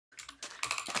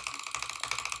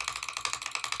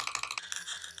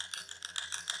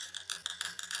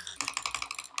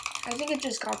I think it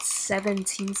just got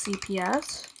 17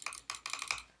 CPS.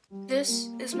 This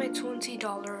is my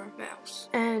 $20 mouse.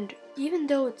 And even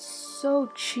though it's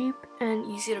so cheap and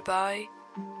easy to buy,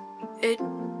 it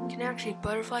can actually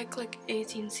butterfly click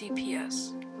 18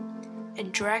 CPS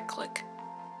and drag click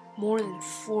more than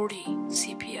 40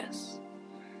 CPS.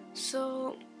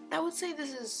 So I would say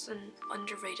this is an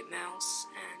underrated mouse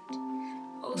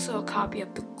and also a copy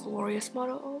of the Glorious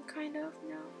Model O, kind of, you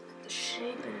know, the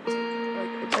shape,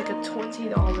 and it's like a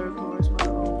 $20 Glorious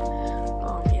Model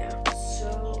O. Yeah. So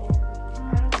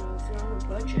I don't know, if you're on a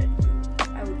budget,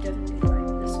 I would definitely buy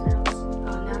this mouse.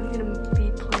 Now I'm gonna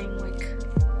be playing like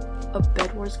a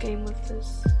Bedwars game with this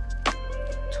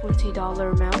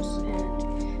 $20 mouse,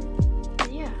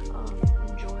 and yeah,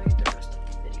 enjoy the rest of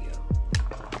the video.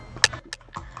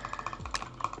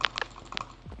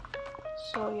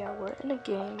 So yeah, we're in a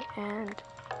game, and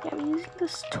yeah, I'm using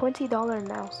this $20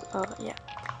 mouse.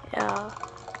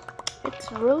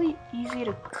 It's really easy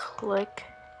to click,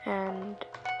 and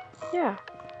yeah,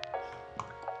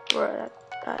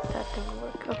 that didn't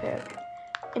work. Okay.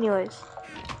 Anyways,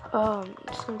 I'm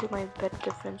just gonna do my bed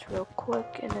defense real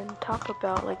quick, and then talk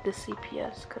about like the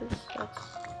CPS, cause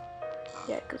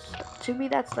to me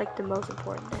that's like the most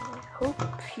important thing. I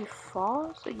hope he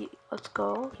falls. So let's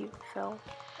go. He fell.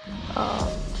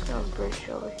 Just gonna bridge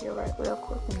over here real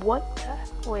quick. What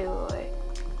the? Wait.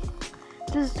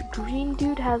 This green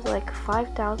dude has like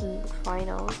 5,000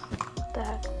 finals. What the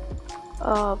heck?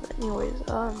 Anyways,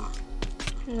 I'm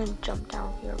gonna jump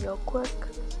down here real quick.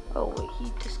 Oh wait,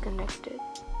 he disconnected.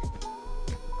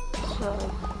 So,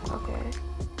 okay.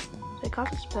 So I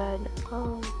got this bed.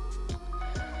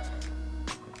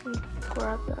 Let me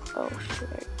grab that. Oh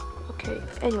shit. Okay,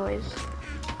 anyways.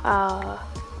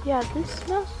 Yeah, this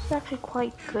mouse is actually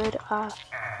quite good.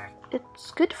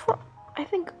 It's good for, I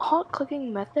think, all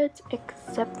clicking methods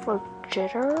except for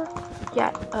jitter.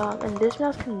 Yeah, and this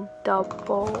mouse can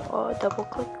double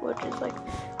click, which is like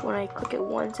when I click it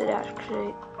once, it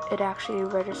actually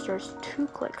registers 2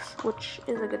 clicks, which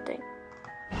is a good thing.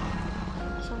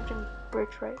 So I'm gonna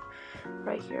bridge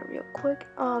right here real quick.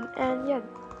 And yeah,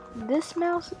 this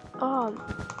mouse,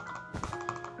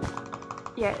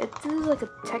 yeah, this is like a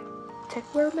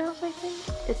Techware Mouse, I think.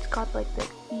 It's got like the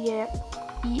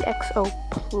EXO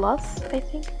Plus, I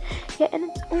think. Yeah, and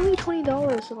it's only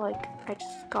 $20, so like I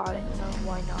just got it, you know,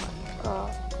 why not?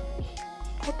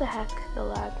 What the heck, the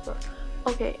lag, bro.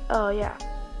 Okay, yeah.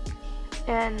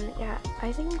 And yeah,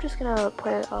 I think I'm just gonna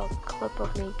play a clip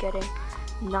of me getting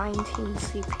 19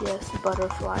 CPS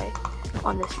butterfly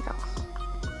on this mouse.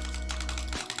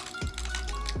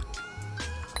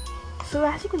 So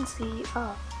as you can see,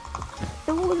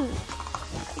 it was,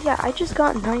 yeah, I just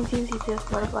got 19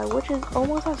 CPS butterfly, which is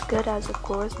almost as good as a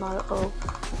Glorious Model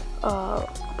O,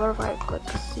 butterfly click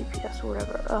CPS or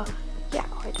whatever. Yeah,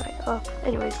 I died.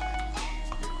 Anyways,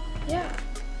 yeah.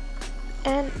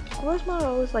 And Glorious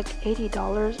Model O is like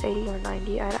 $80, 80 or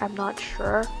 90, I'm not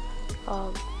sure.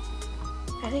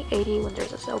 I think 80 when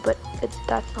there's a sale, but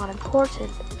that's not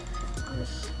important.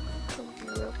 Just come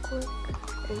here real quick.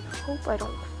 I hope I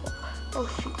don't fall. Oh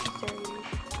shoot, he's there.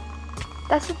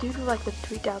 That's the dude with like the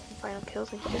 3,000 final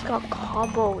kills, and he just got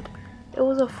comboed. It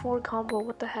was a 4 combo,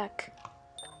 what the heck?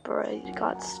 Bro, he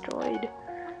got destroyed.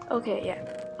 Okay, yeah.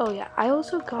 Oh yeah, I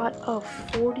also got a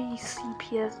 40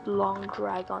 CPS long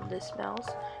drag on this mouse.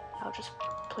 I'll just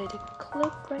play the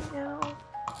clip right now.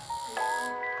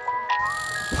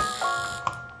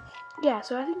 Yeah,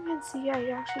 so as you can see, I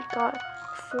actually got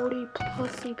 40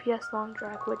 plus CPS long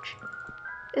drag, which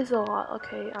is a lot.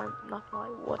 Okay, I'm not gonna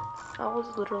lie, what? I was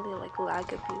literally like lag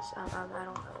abuse. I don't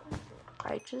know.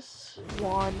 I just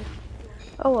won.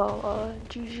 Oh well,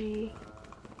 GG.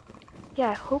 Yeah,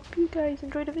 I hope you guys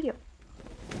enjoyed the video.